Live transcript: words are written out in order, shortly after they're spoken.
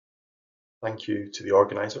Thank you to the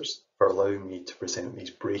organisers for allowing me to present these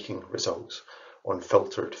breaking results on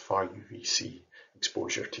filtered Far-UVC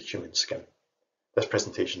exposure to human skin. This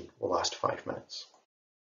presentation will last 5 minutes.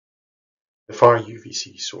 The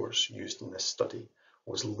Far-UVC source used in this study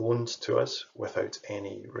was loaned to us without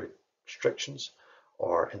any restrictions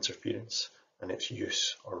or interference in its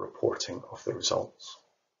use or reporting of the results.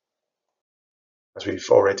 As we've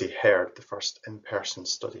already heard, the first in-person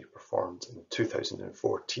study performed in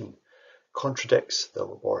 2014 contradicts the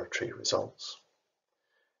laboratory results.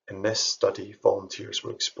 In this study, volunteers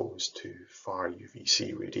were exposed to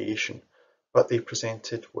Far-UVC radiation, but they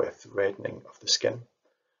presented with reddening of the skin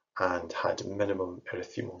and had minimum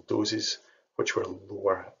erythemal doses, which were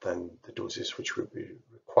lower than the doses which would be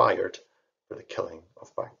required for the killing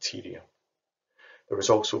of bacteria. There was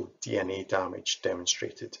also DNA damage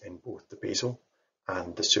demonstrated in both the basal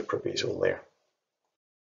and the suprabasal layer.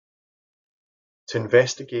 To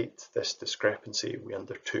investigate this discrepancy, we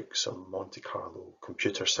undertook some Monte Carlo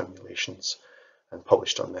computer simulations and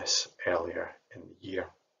published on this earlier in the year.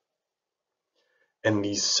 In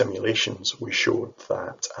these simulations, we showed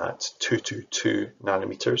that at 222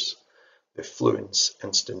 nanometers, the fluence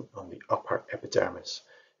incident on the upper epidermis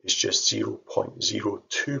is just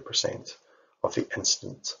 0.02% of the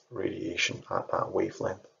incident radiation at that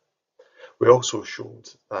wavelength. We also showed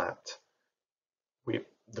that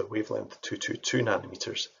the wavelength 222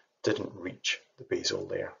 nanometers didn't reach the basal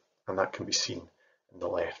layer, and that can be seen in the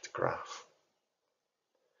left graph.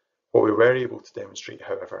 What we were able to demonstrate,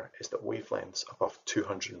 however, is that wavelengths above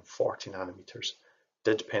 240 nanometers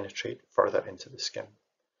did penetrate further into the skin,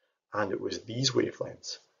 and it was these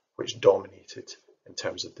wavelengths which dominated in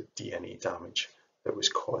terms of the DNA damage that was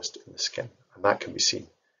caused in the skin, and that can be seen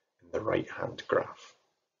in the right-hand graph.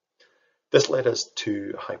 This led us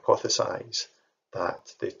to hypothesize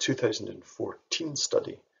that the 2014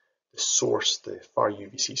 study, the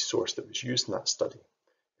Far-UVC source that was used in that study,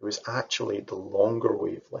 it was actually the longer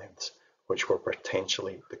wavelengths which were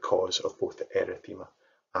potentially the cause of both the erythema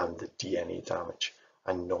and the DNA damage,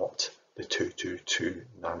 and not the 222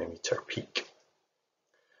 nanometer peak.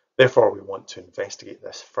 Therefore, we want to investigate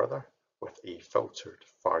this further with a filtered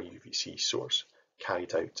Far-UVC source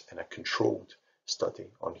carried out in a controlled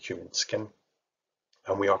study on human skin,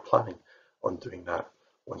 and we are planning on doing that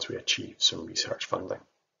once we achieve some research funding.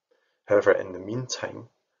 However, in the meantime,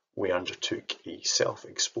 we undertook a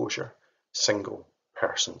self-exposure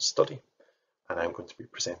single-person study, and I'm going to be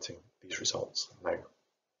presenting these results now.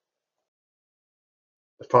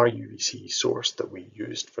 The Far-UVC source that we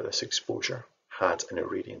used for this exposure had an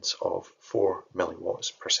irradiance of 4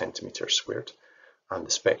 milliwatts per centimetre squared, and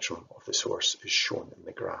the spectrum of the source is shown in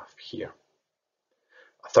the graph here.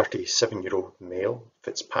 A 37-year-old male,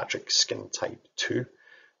 Fitzpatrick skin type 2,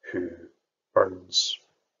 who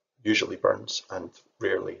usually burns and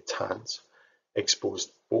rarely tans,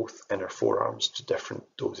 exposed both inner forearms to different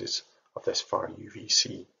doses of this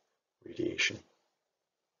Far-UVC radiation.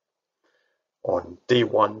 On day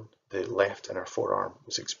 1, the left inner forearm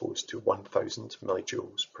was exposed to 1000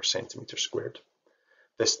 millijoules per centimetre squared.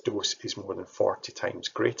 This dose is more than 40 times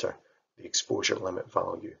greater the exposure limit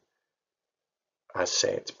value as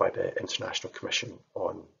set by the International Commission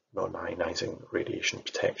on Non-Ionising Radiation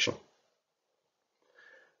Protection.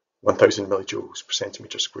 1000 millijoules per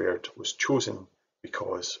centimetre squared was chosen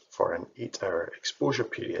because for an 8-hour exposure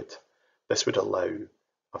period, this would allow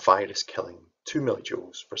a virus killing 2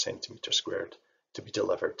 millijoules per centimetre squared to be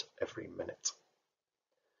delivered every minute.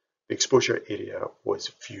 The exposure area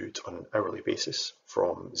was viewed on an hourly basis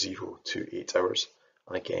from 0 to 8 hours,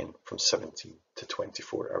 and again from 17 to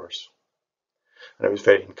 24 hours. And it was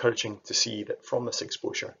very encouraging to see that from this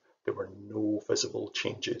exposure, there were no visible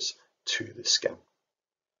changes to the skin.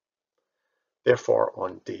 Therefore,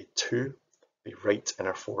 on day 2, the right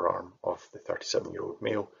inner forearm of the 37-year-old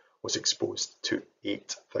male was exposed to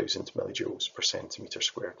 8000 millijoules per centimetre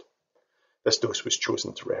squared. This dose was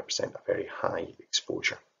chosen to represent a very high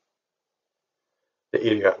exposure. The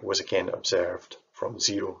area was again observed from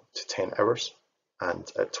 0 to 10 hours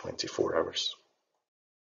and at 24 hours.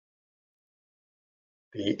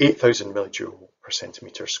 The 8000 millijoule per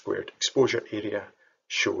centimetre squared exposure area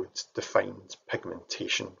showed defined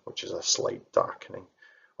pigmentation, which is a slight darkening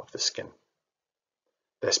of the skin.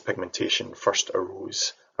 This pigmentation first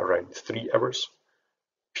arose around 3 hours,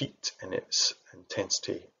 peaked in its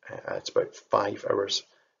intensity at about 5 hours,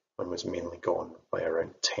 and was mainly gone by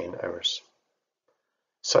around 10 hours.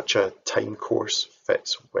 Such a time course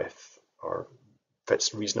fits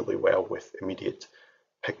reasonably well with immediate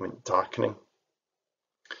pigment darkening,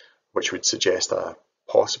 which would suggest a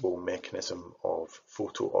possible mechanism of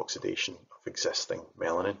photooxidation of existing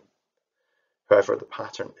melanin. However, the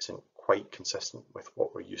pattern isn't quite consistent with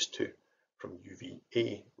what we're used to from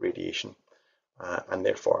UVA radiation, and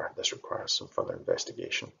therefore this requires some further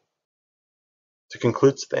investigation. To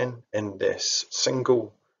conclude then, in this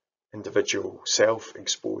single individual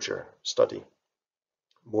self-exposure study,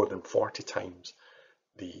 more than 40 times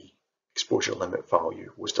the exposure limit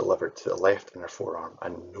value was delivered to the left inner forearm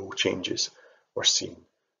and no changes were seen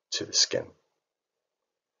to the skin.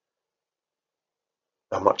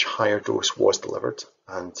 A much higher dose was delivered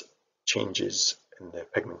and changes in the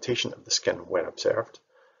pigmentation of the skin were observed,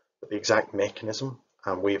 but the exact mechanism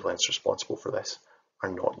and wavelengths responsible for this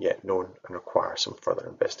are not yet known and require some further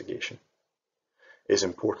investigation. It is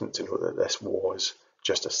important to note that this was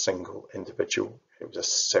just a single individual. It was a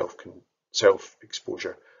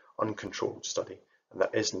self-exposure, uncontrolled study, and there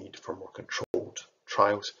is need for more controlled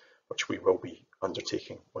trials, which we will be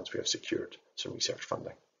undertaking once we have secured some research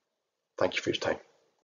funding. Thank you for your time.